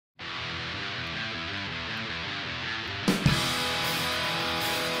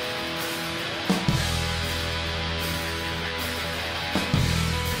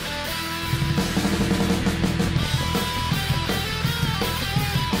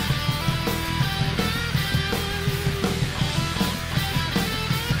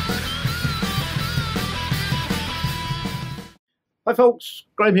Hi folks,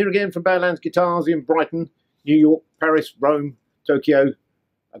 Graham here again from Badlands Guitars in Brighton, New York, Paris, Rome, Tokyo.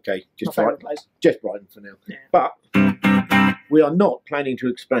 Okay, just Brighton for now. Yeah. But we are not planning to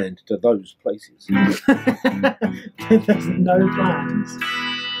expand to those places. There's no plans.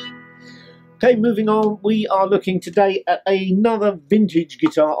 Okay, moving on. We are looking today at another vintage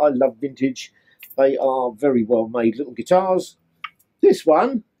guitar. I love vintage. They are very well made little guitars. This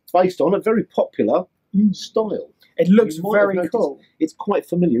one, based on a very popular style. It looks very cool. It's quite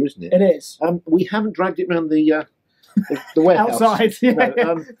familiar, isn't it? It is. We haven't dragged it around the warehouse. Outside, yeah.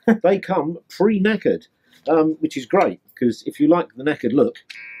 No, they come pre-knackered, which is great, because if you like the knackered look,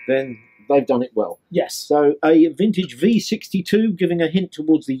 then they've done it well. Yes. So a vintage V62, giving a hint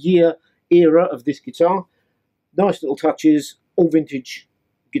towards the era of this guitar. Nice little touches, all vintage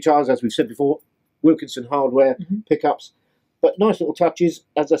guitars, as we've said before. Wilkinson hardware, pickups. But nice little touches,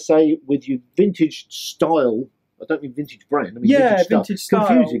 as I say, with your vintage style. I don't mean vintage brand. I mean vintage style.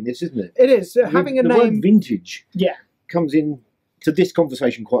 Confusing this, isn't it? It is. Having a the name. Word vintage comes in to this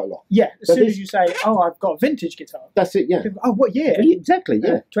conversation quite a lot. Yeah. As soon as you say, "Oh, I've got a vintage guitar," that's it. Yeah. People, oh, what year? Exactly.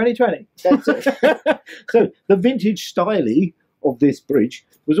 Yeah. 2020. That's it. So the vintage style of this bridge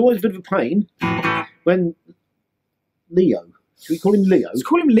was always a bit of a pain when Leo. Should we call him Leo? Let's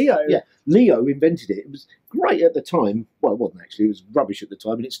call him Leo. Yeah, Leo invented it. It was great at the time. Well, it wasn't actually. It was rubbish at the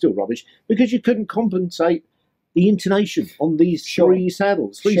time, and it's still rubbish because you couldn't compensate the intonation on these three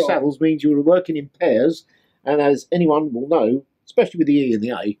saddles. Three saddles means you were working in pairs, and as anyone will know, especially with the E and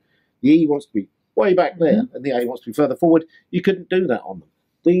the E wants to be way back there, and the A wants to be further forward. You couldn't do that on them.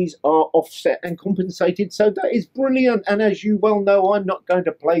 These are offset and compensated, so that is brilliant. And as you well know, I'm not going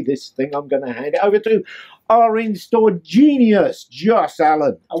to play this thing. I'm going to hand it over to our in-store genius, Joss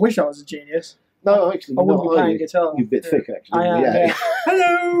Allen. I wish I was a genius. No, actually, I wouldn't be playing guitar. You're a bit thick, actually. I am, yeah.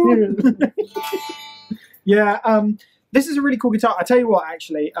 Hello! Yeah, this is a really cool guitar. I tell you what,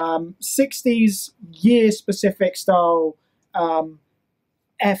 actually, 60s year-specific style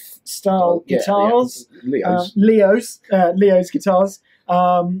F-style guitars. Leo's guitars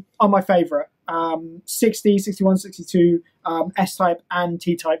are my favourite. 60, 61, 62 S-type and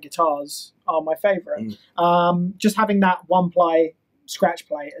T-type guitars are my favourite. Just having that one-ply scratch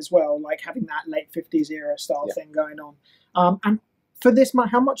plate as well, like having that late 50s era style thing going on. And for this,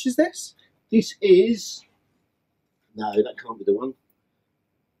 how much is this? This is... No, that can't be the one.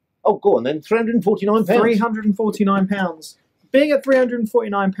 Oh, go on then. £349. £349. Being at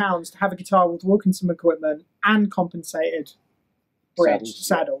 £349 to have a guitar with Wilkinson equipment and compensated bridge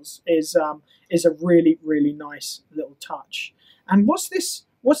saddles is a really, really nice little touch. And what's this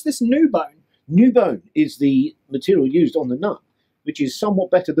new bone? New bone is the material used on the nut, which is somewhat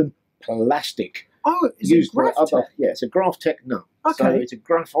better than plastic. Oh, is it Graphtec? Yeah, it's a Graphtec nut. Okay. So it's a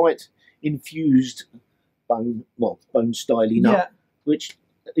graphite infused bone styly nut, which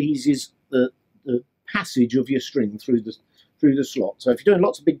eases the passage of your string through the slot. So if you're doing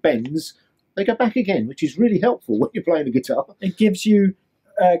lots of big bends, they go back again, which is really helpful when you're playing the guitar. It gives you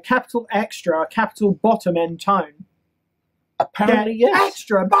capital extra, capital bottom end tone. Apparently, yes.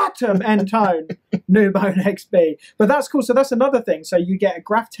 Extra bottom end tone, New Bone XB. But that's cool. So that's another thing. So you get a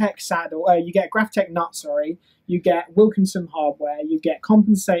Graphtec saddle, you get a Graphtec nut, sorry. You get Wilkinson hardware. You get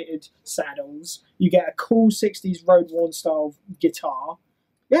compensated saddles. You get a cool 60s road-worn style guitar.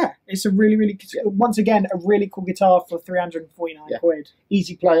 Yeah, it's a really, really, once again, a really cool guitar for 349 quid.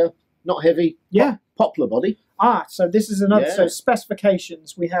 Easy player, not heavy. Yeah. Poplar body. Ah, so this is another, so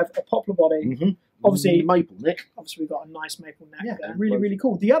specifications. We have a poplar body. Obviously, maple neck. Obviously, we've got a nice maple neck there. Really, really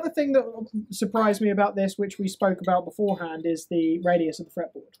cool. The other thing that surprised me about this, which we spoke about beforehand, is the radius of the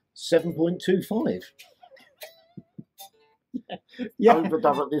fretboard. 7.25.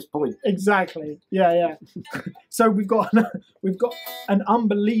 Overdone at this point. Exactly. Yeah. So we've got an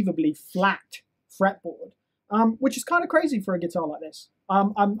unbelievably flat fretboard, which is kind of crazy for a guitar like this.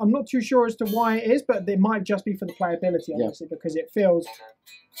 I'm not too sure as to why it is, but it might just be for the playability, obviously, because it feels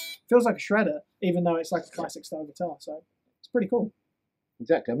like a shredder, even though it's like a classic style guitar. So it's pretty cool.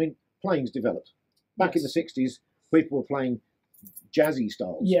 Exactly. I mean, playing's developed. Back in the 60s, people were playing jazzy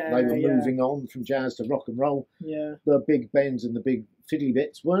styles. They were moving on from jazz to rock and roll. Yeah. The big bends and the big fiddly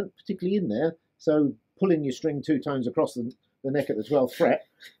bits weren't particularly in there. So pulling your string 2 tones across the neck at the 12th fret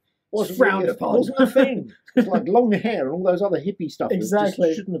wasn't frowned upon. Wasn't a thing. It's like long hair and all those other hippie stuff. Exactly. That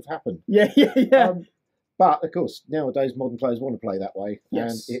just shouldn't have happened. Yeah. But of course, nowadays modern players want to play that way,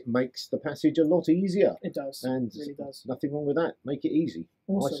 and it makes the passage a lot easier. It does. And it really does. Nothing wrong with that. Make it easy.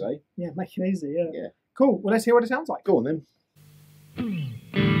 Awesome. I say. Yeah, make it easy. Yeah. Cool. Well, let's hear what it sounds like. Go on then.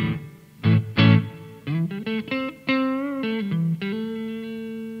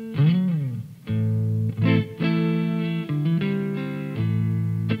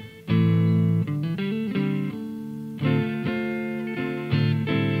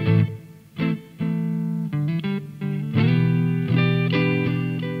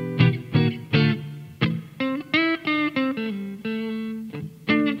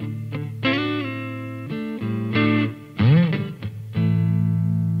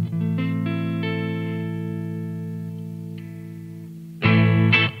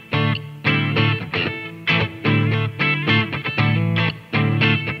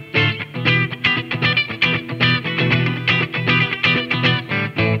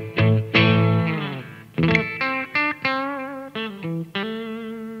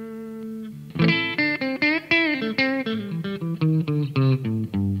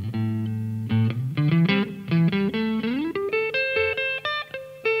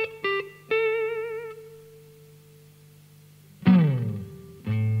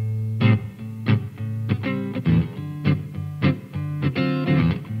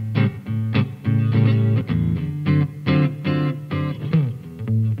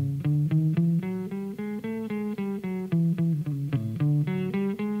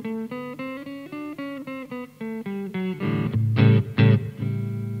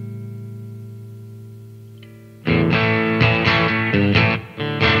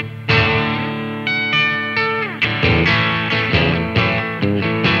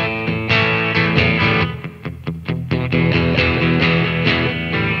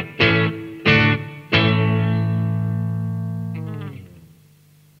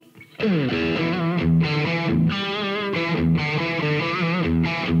 Cool.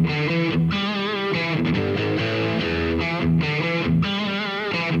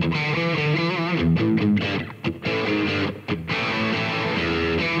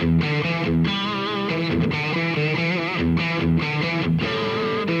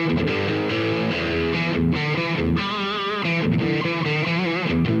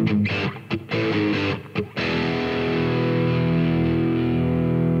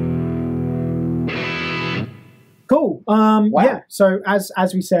 Wow. Yeah. So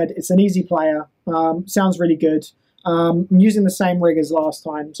as we said, it's an easy player. Sounds really good. I'm using the same rig as last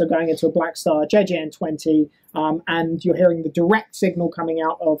time. So going into a Black Star JJN20, and you're hearing the direct signal coming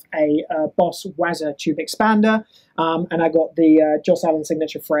out of a Boss Wazza tube expander. And I got the Joss Allen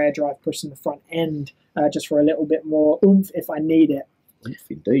signature Freya drive pushed in the front end just for a little bit more oomph if I need it. Oomph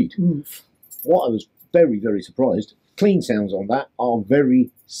indeed. Oomph. What I was very, very surprised, clean sounds on that are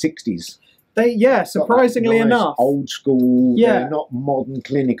very 60s. Yeah, surprisingly nice, enough. old school, yeah. They're not modern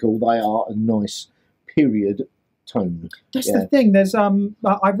clinical, they are a nice period tone. That's the thing. There's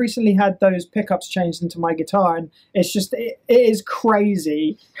I've recently had those pickups changed into my guitar, and it's just it is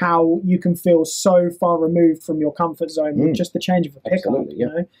crazy how you can feel so far removed from your comfort zone with just the change of a pickup. Absolutely, yeah.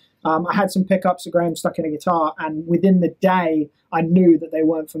 You know? I had some pickups that Graham stuck in a guitar, and within the day I knew that they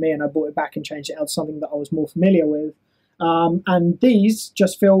weren't for me, and I brought it back and changed it out to something that I was more familiar with. And these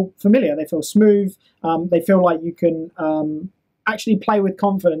just feel familiar. They feel smooth. They feel like you can actually play with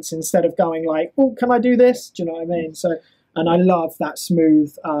confidence instead of going like, oh, can I do this? Do you know what I mean? So, and I love that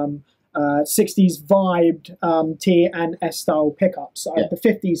smooth 60s vibed T and S style pickups. The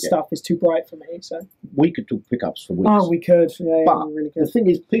 50s stuff is too bright for me. So we could talk pickups for weeks. Oh, we could. Yeah, but we really could. The thing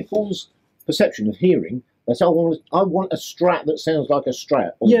is, people's perception of hearing, they say, I want a Strat that sounds like a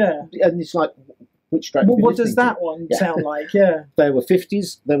Strat. And it's like, which Strat? Well, what does that one sound like? Yeah. They were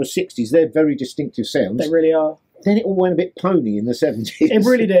 50s, they were 60s. They're very distinctive sounds. They really are. Then it all went a bit pony in the 70s. It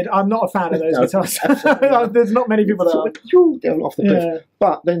really did. I'm not a fan of those guitars. There's not many people that are. Down off the cliff.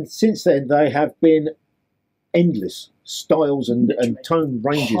 But then since then, they have been endless styles and tone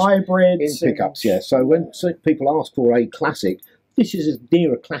ranges. Hybrids. In pickups, So when people ask for a classic, this is as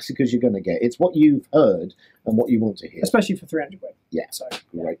near a classic as you're going to get. It's what you've heard and what you want to hear. Especially for 300 quid. Yeah. So,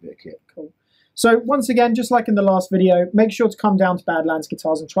 great bit of kit. Cool. So once again, just like in the last video, make sure to come down to Badlands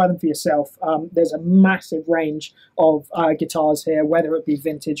Guitars and try them for yourself. There's a massive range of guitars here, whether it be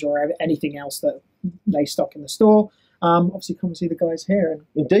vintage or anything else that they stock in the store. Obviously, come and see the guys here.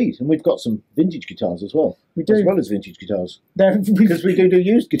 Indeed, and we've got some vintage guitars as well. We do. As well as vintage guitars. Because we do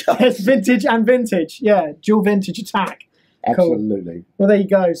used guitars. Yes, vintage and vintage. Yeah, dual vintage attack. Absolutely. Cool. Well, there you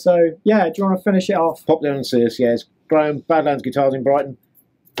go. So, yeah, do you want to finish it off? Pop down and see us, yes. Graham, Badlands Guitars in Brighton.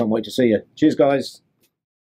 Can't wait to see you. Cheers, guys.